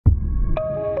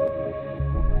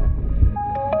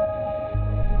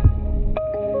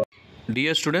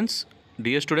Dear students,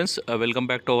 welcome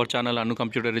back to our channel Anu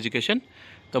Computer Education.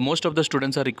 The most of the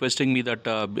students are requesting me that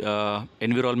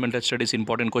environmental studies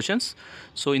important questions.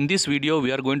 So in this video,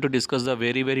 we are going to discuss the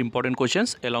very important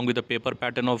questions along with the paper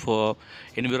pattern of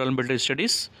environmental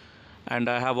studies. And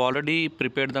I have already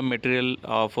prepared the material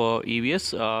of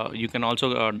EVS. You can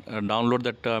also download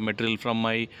that material from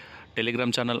my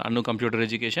Telegram channel Anu Computer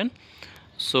Education.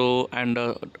 So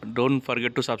don't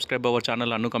forget to subscribe our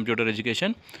channel Anu Computer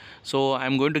Education. So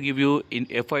I'm going to give you in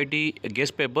FIT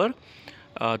guest paper.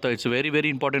 So it's a very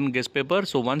important guest paper.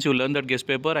 So once you learn that guest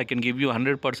paper, I can give you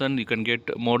 100%. You can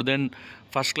get more than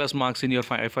first class marks in your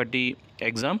FIT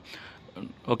exam.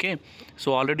 Okay,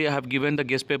 so already I have given the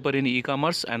guest paper in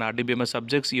e-commerce and RDBMS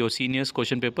subjects, your seniors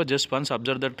question paper. Just once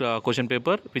observe that question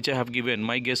paper which I have given,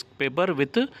 my guest paper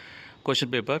with question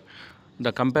paper.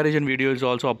 The comparison video is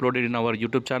also uploaded in our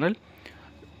YouTube channel.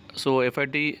 So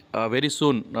FIT very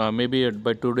soon, maybe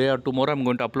by today or tomorrow, I'm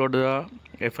going to upload the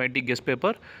FIT guest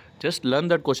paper. Just learn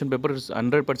that question paper. Is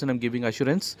 100% I'm giving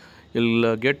assurance.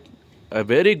 You'll get a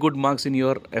very good marks in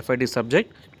your FIT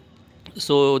subject.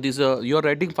 So this you are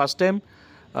writing first time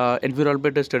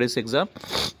environmental studies exam.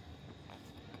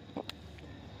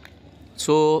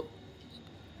 So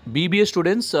BBA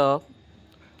students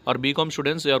or Bcom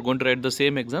students, they are going to write the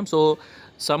same exam. So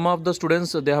some of the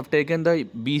students, they have taken the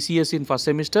BCS in first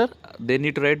semester, they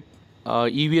need to write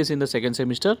EVS in the second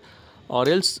semester, or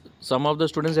else some of the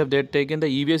students have they taken the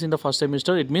EVS in the first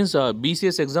semester, it means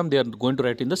BCS exam they are going to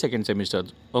write in the second semester.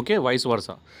 Okay, vice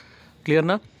versa. Clear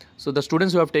na? So the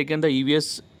students who have taken the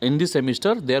EVS in this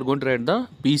semester, they are going to write the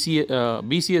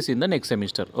BCS in the next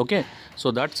semester. Okay,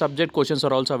 so that subject questions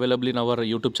are also available in our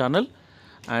YouTube channel.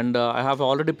 And I have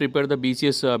already prepared the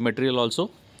BCS material also.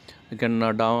 You can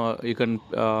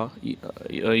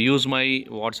use my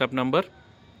WhatsApp number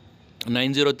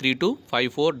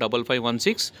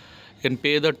 9032545516. You can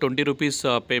pay the 20 rupees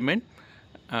payment.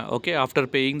 Okay, after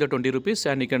paying the 20 rupees,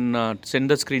 and you can send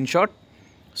the screenshot.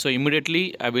 So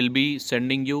immediately I will be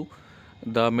sending you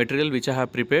the material which I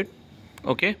have prepared.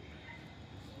 Okay.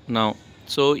 Now,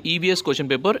 so EVS question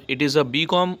paper, it is a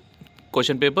BCom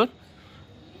question paper.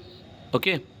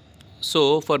 Okay,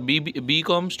 so for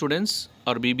Bcom students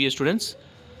or BBA students,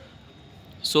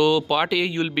 so part A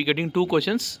you will be getting 2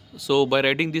 questions. So by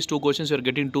writing these 2 questions, you are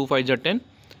getting 2 5 or 10.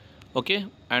 Okay,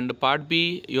 and part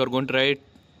B you are going to write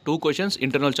 2 questions,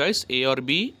 internal choice A or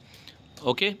B.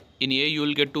 Okay, in A you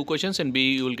will get 2 questions and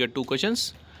B you will get 2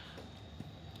 questions.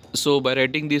 So by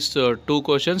writing these 2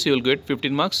 questions, you will get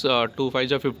 15 marks. 2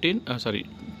 5s are 15. 2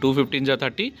 15s are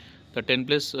 30. The 10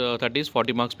 plus 30 is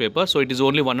 40 marks paper. So it is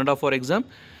only 1.5 hour exam,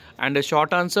 and a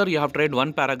short answer you have to write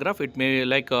 1 paragraph. It may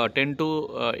like 8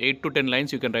 to 10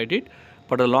 lines you can write it,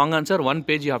 but a long answer 1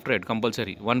 page you have to write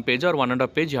compulsory. 1 page or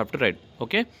 1.5 page you have to write.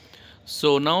 Okay,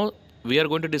 so now we are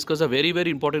going to discuss a very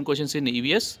important questions in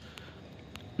EVS.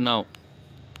 Now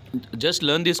just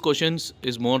learn these questions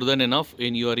is more than enough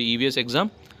in your EVS exam.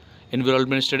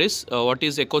 Environmental studies, what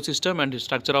is ecosystem and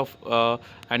structure of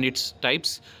and its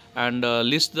types, and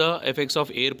list the effects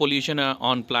of air pollution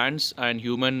on plants and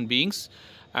human beings,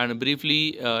 and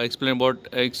briefly explain about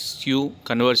XU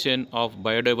conversion of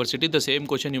biodiversity. The same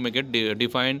question you may get,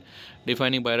 defining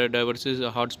biodiversity,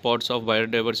 hotspots of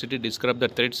biodiversity, describe the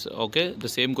threats. Okay, the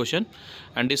same question,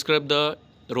 and describe the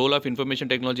role of information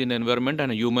technology in environment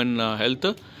and human health,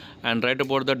 and write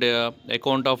about the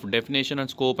account of definition and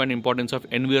scope and importance of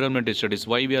environmental studies.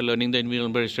 Why we are learning the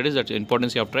environmental studies, that's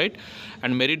importance you have to write,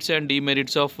 and merits and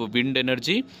demerits of wind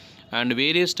energy, and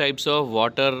various types of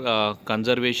water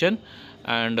conservation,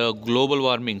 and global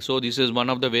warming. So this is one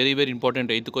of the very important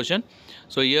 8th question.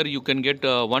 So here you can get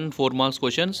 1 4 marks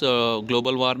questions,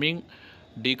 global warming,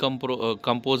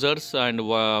 decomposers and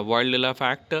wildlife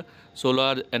act,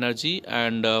 solar energy,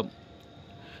 and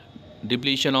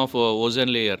depletion of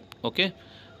ozone layer. Okay,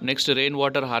 next,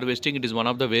 rainwater harvesting, it is one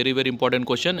of the very important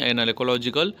question, in an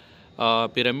ecological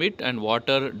pyramid, and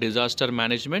water disaster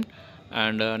management.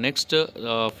 And next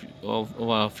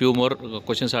few more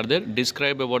questions are there.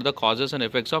 Describe about the causes and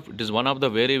effects of, it is one of the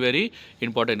very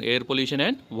important, air pollution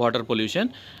and water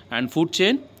pollution. And food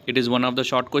chain, it is one of the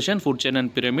short question, food chain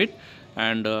and pyramid.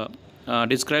 And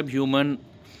describe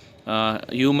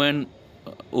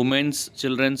women's,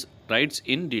 children's rights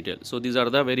in detail. So these are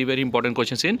the very important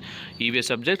questions in EVS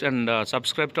subject. And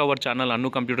subscribe to our channel Anu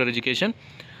Computer Education.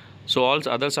 So all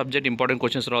other subject important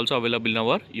questions are also available in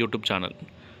our YouTube channel.